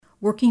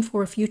working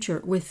for a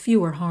future with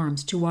fewer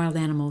harms to wild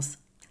animals.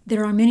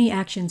 There are many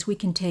actions we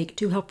can take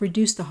to help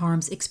reduce the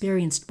harms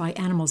experienced by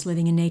animals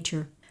living in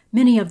nature.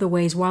 Many of the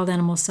ways wild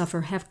animals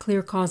suffer have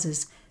clear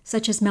causes,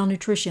 such as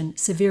malnutrition,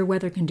 severe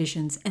weather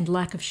conditions, and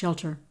lack of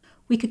shelter.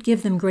 We could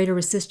give them greater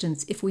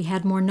assistance if we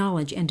had more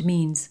knowledge and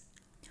means.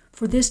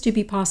 For this to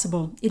be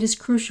possible, it is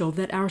crucial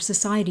that our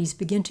societies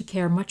begin to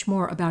care much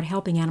more about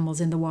helping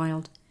animals in the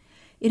wild.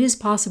 It is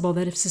possible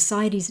that if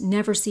societies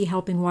never see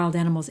helping wild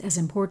animals as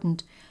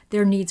important,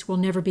 their needs will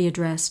never be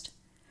addressed.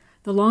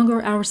 The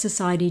longer our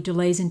society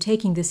delays in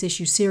taking this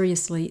issue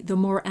seriously, the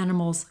more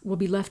animals will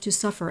be left to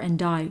suffer and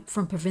die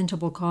from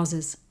preventable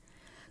causes.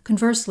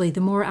 Conversely,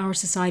 the more our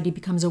society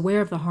becomes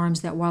aware of the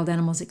harms that wild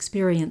animals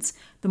experience,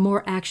 the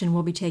more action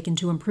will be taken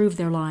to improve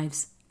their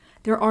lives.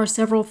 There are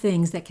several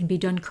things that can be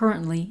done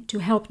currently to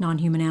help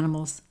non-human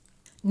animals.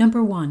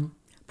 Number 1.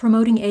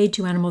 Promoting aid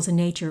to animals in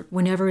nature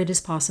whenever it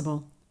is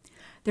possible.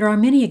 There are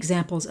many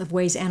examples of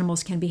ways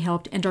animals can be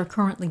helped and are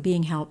currently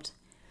being helped.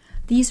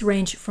 These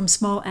range from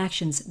small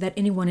actions that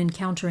anyone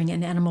encountering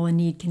an animal in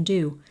need can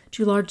do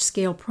to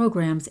large-scale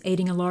programs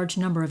aiding a large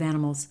number of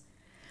animals.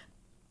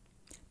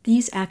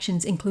 These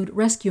actions include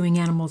rescuing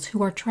animals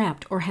who are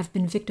trapped or have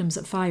been victims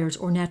of fires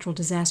or natural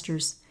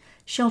disasters,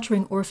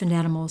 sheltering orphaned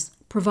animals,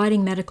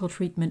 providing medical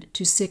treatment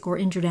to sick or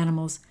injured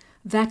animals,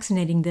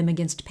 vaccinating them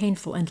against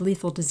painful and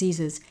lethal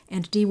diseases,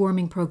 and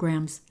deworming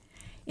programs.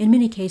 In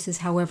many cases,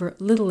 however,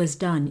 little is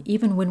done,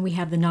 even when we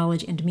have the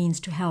knowledge and means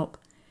to help.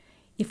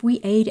 If we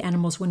aid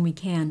animals when we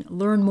can,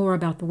 learn more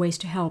about the ways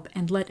to help,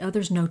 and let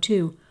others know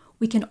too,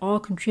 we can all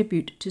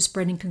contribute to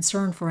spreading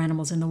concern for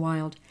animals in the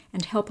wild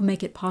and help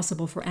make it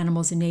possible for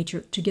animals in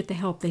nature to get the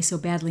help they so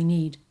badly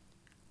need.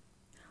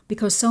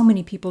 Because so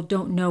many people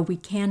don't know we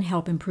can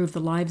help improve the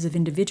lives of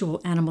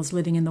individual animals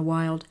living in the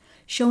wild,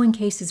 showing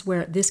cases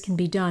where this can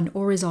be done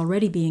or is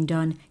already being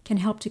done can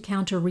help to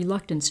counter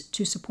reluctance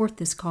to support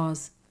this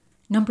cause.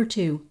 Number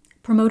 2.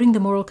 Promoting the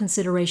moral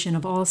consideration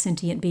of all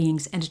sentient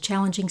beings and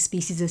challenging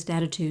speciesist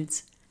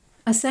attitudes.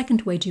 A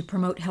second way to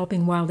promote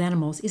helping wild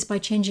animals is by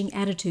changing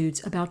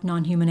attitudes about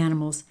non-human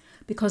animals,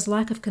 because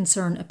lack of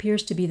concern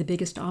appears to be the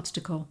biggest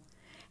obstacle.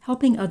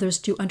 Helping others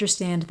to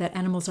understand that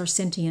animals are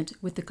sentient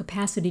with the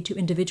capacity to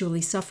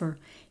individually suffer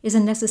is a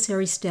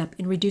necessary step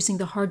in reducing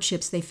the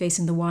hardships they face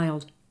in the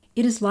wild.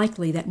 It is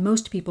likely that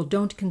most people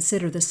don't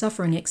consider the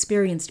suffering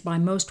experienced by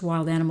most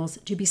wild animals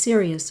to be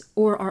serious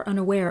or are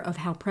unaware of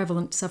how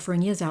prevalent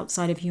suffering is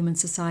outside of human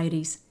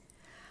societies.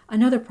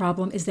 Another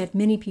problem is that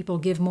many people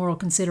give moral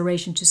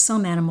consideration to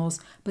some animals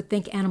but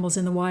think animals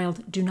in the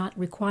wild do not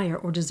require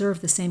or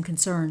deserve the same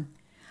concern.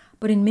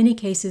 But in many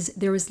cases,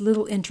 there is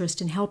little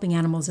interest in helping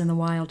animals in the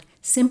wild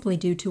simply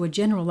due to a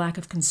general lack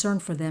of concern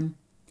for them.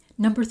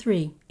 Number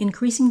 3.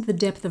 Increasing the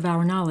depth of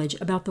our knowledge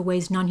about the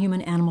ways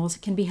non-human animals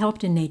can be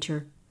helped in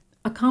nature.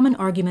 A common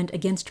argument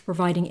against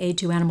providing aid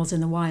to animals in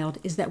the wild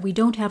is that we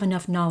don't have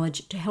enough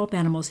knowledge to help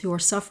animals who are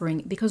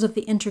suffering because of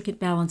the intricate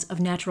balance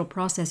of natural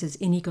processes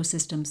in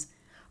ecosystems.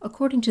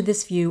 According to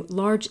this view,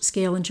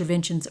 large-scale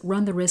interventions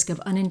run the risk of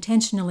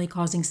unintentionally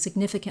causing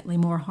significantly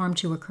more harm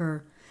to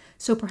occur,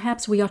 so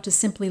perhaps we ought to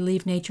simply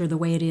leave nature the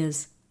way it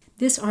is.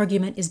 This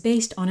argument is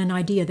based on an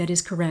idea that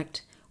is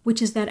correct,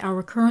 which is that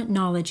our current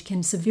knowledge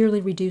can severely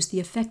reduce the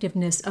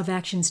effectiveness of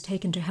actions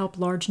taken to help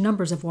large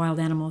numbers of wild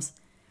animals.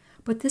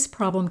 But this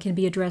problem can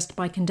be addressed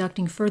by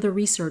conducting further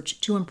research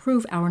to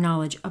improve our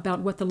knowledge about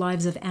what the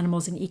lives of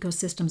animals in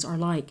ecosystems are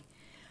like.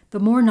 The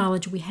more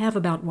knowledge we have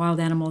about wild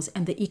animals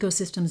and the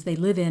ecosystems they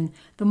live in,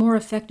 the more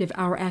effective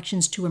our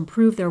actions to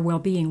improve their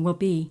well-being will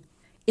be.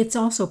 It's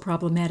also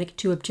problematic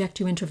to object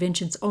to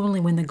interventions only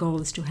when the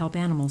goal is to help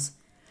animals.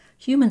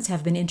 Humans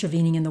have been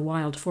intervening in the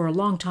wild for a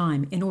long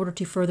time in order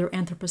to further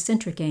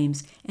anthropocentric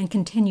aims and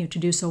continue to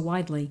do so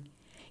widely.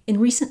 In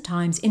recent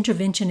times,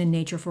 intervention in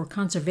nature for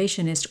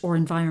conservationist or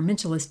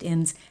environmentalist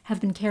ends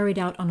have been carried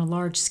out on a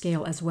large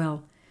scale as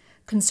well.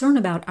 Concern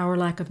about our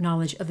lack of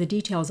knowledge of the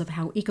details of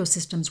how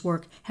ecosystems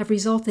work have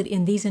resulted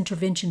in these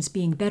interventions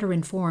being better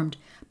informed,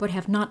 but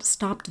have not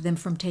stopped them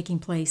from taking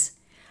place.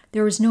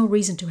 There is no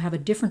reason to have a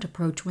different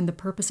approach when the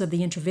purpose of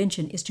the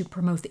intervention is to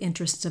promote the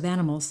interests of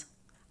animals.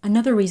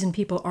 Another reason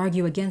people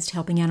argue against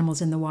helping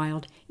animals in the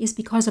wild is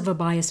because of a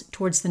bias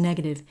towards the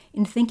negative,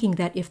 in thinking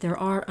that if there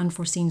are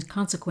unforeseen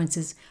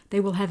consequences, they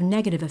will have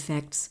negative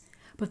effects.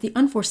 But the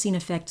unforeseen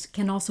effects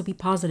can also be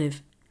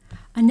positive.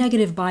 A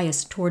negative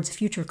bias towards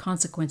future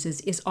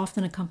consequences is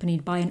often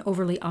accompanied by an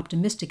overly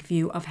optimistic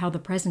view of how the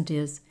present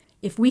is.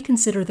 If we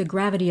consider the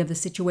gravity of the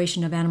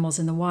situation of animals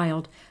in the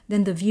wild,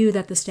 then the view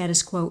that the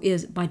status quo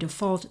is, by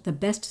default, the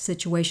best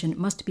situation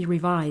must be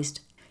revised.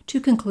 To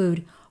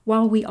conclude,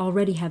 while we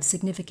already have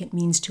significant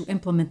means to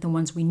implement the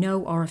ones we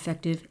know are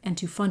effective and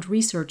to fund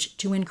research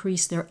to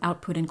increase their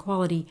output and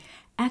quality,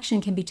 action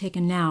can be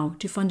taken now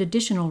to fund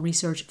additional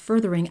research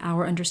furthering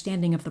our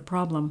understanding of the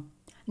problem.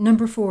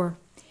 Number 4.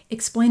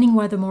 Explaining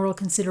why the moral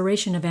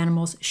consideration of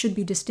animals should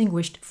be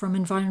distinguished from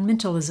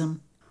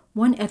environmentalism.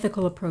 One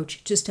ethical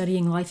approach to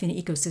studying life in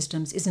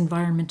ecosystems is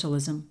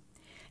environmentalism.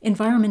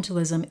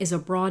 Environmentalism is a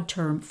broad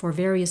term for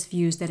various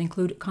views that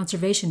include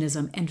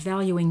conservationism and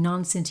valuing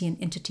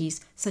non-sentient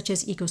entities such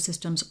as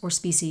ecosystems or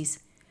species.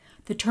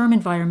 The term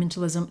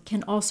environmentalism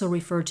can also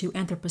refer to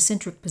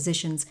anthropocentric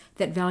positions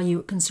that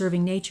value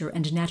conserving nature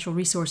and natural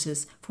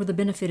resources for the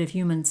benefit of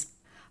humans.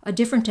 A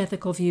different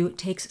ethical view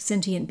takes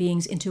sentient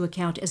beings into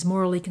account as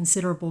morally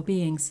considerable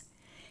beings.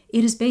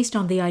 It is based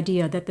on the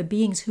idea that the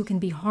beings who can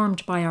be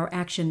harmed by our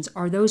actions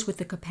are those with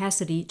the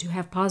capacity to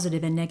have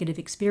positive and negative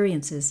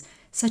experiences,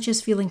 such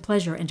as feeling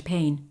pleasure and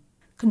pain.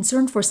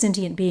 Concern for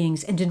sentient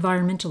beings and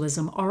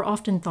environmentalism are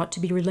often thought to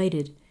be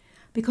related.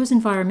 Because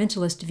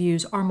environmentalist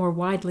views are more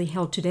widely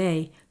held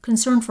today,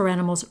 concern for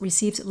animals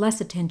receives less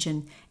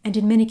attention and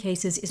in many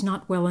cases is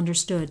not well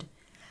understood.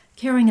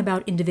 Caring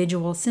about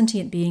individual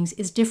sentient beings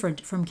is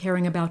different from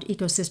caring about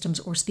ecosystems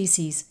or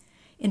species.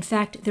 In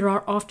fact, there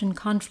are often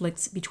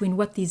conflicts between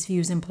what these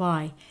views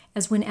imply,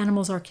 as when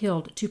animals are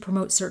killed to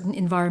promote certain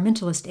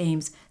environmentalist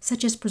aims,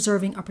 such as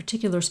preserving a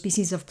particular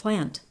species of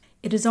plant.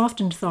 It is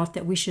often thought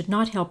that we should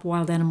not help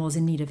wild animals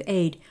in need of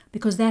aid,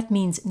 because that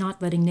means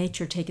not letting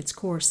nature take its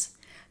course.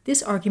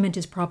 This argument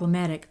is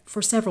problematic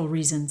for several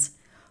reasons.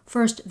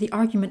 First, the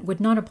argument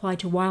would not apply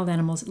to wild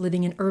animals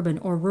living in urban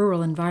or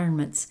rural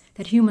environments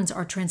that humans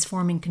are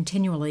transforming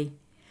continually.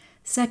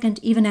 Second,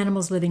 even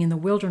animals living in the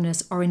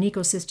wilderness are in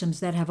ecosystems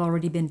that have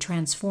already been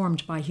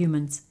transformed by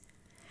humans.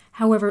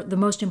 However, the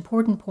most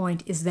important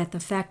point is that the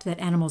fact that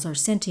animals are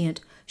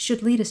sentient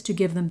should lead us to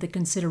give them the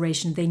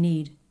consideration they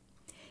need.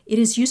 It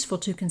is useful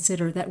to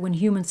consider that when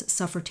humans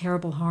suffer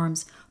terrible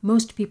harms,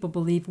 most people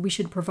believe we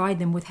should provide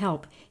them with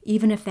help,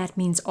 even if that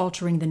means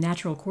altering the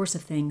natural course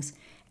of things,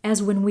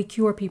 as when we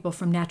cure people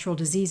from natural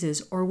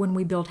diseases or when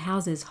we build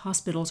houses,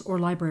 hospitals, or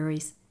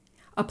libraries.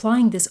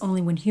 Applying this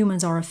only when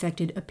humans are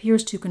affected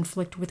appears to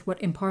conflict with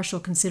what impartial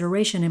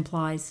consideration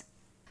implies.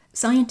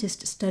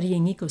 Scientists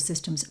studying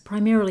ecosystems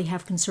primarily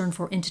have concern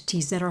for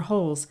entities that are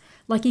wholes,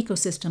 like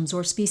ecosystems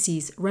or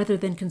species, rather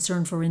than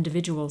concern for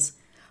individuals.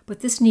 But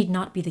this need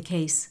not be the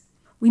case.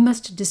 We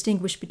must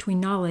distinguish between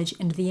knowledge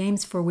and the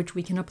aims for which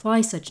we can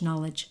apply such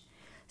knowledge.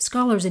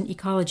 Scholars in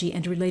ecology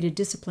and related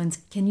disciplines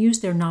can use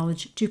their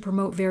knowledge to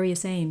promote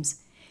various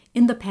aims.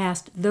 In the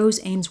past, those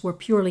aims were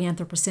purely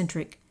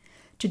anthropocentric.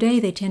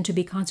 Today, they tend to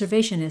be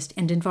conservationist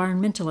and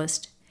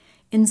environmentalist.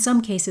 In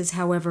some cases,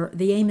 however,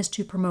 the aim is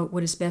to promote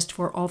what is best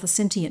for all the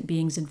sentient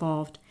beings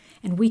involved,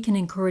 and we can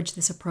encourage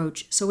this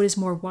approach so it is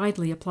more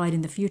widely applied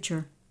in the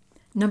future.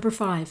 Number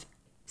 5.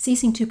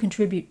 Ceasing to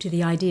contribute to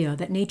the idea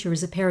that nature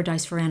is a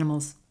paradise for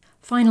animals.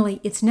 Finally,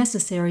 it's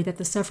necessary that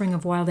the suffering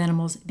of wild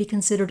animals be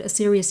considered a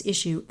serious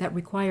issue that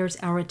requires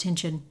our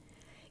attention.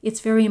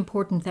 It's very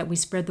important that we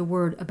spread the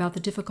word about the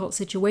difficult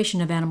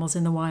situation of animals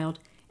in the wild,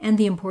 and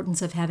the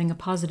importance of having a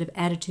positive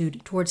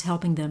attitude towards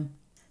helping them.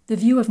 The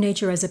view of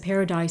nature as a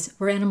paradise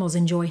where animals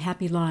enjoy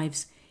happy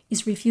lives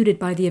is refuted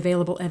by the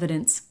available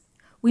evidence.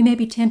 We may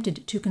be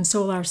tempted to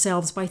console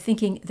ourselves by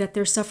thinking that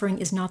their suffering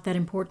is not that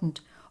important,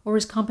 or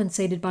is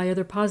compensated by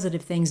other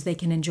positive things they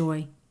can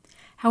enjoy.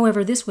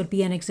 However, this would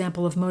be an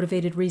example of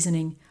motivated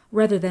reasoning,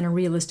 rather than a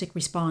realistic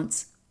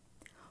response.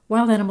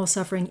 Wild animal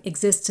suffering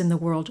exists in the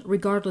world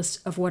regardless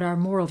of what our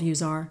moral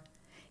views are.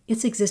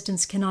 Its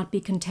existence cannot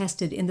be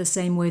contested in the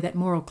same way that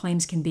moral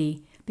claims can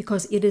be,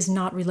 because it is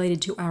not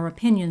related to our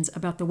opinions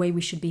about the way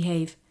we should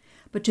behave,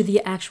 but to the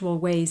actual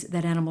ways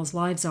that animals'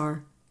 lives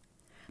are.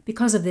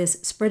 Because of this,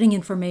 spreading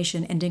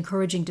information and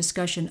encouraging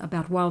discussion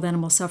about wild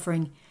animal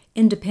suffering,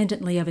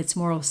 independently of its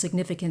moral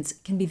significance,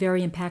 can be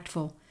very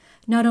impactful,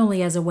 not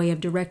only as a way of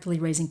directly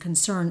raising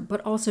concern,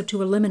 but also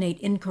to eliminate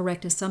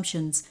incorrect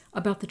assumptions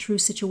about the true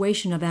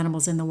situation of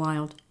animals in the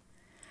wild.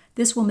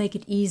 This will make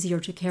it easier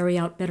to carry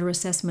out better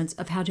assessments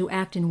of how to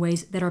act in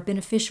ways that are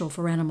beneficial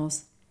for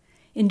animals.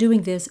 In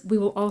doing this, we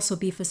will also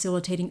be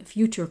facilitating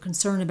future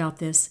concern about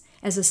this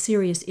as a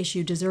serious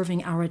issue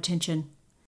deserving our attention.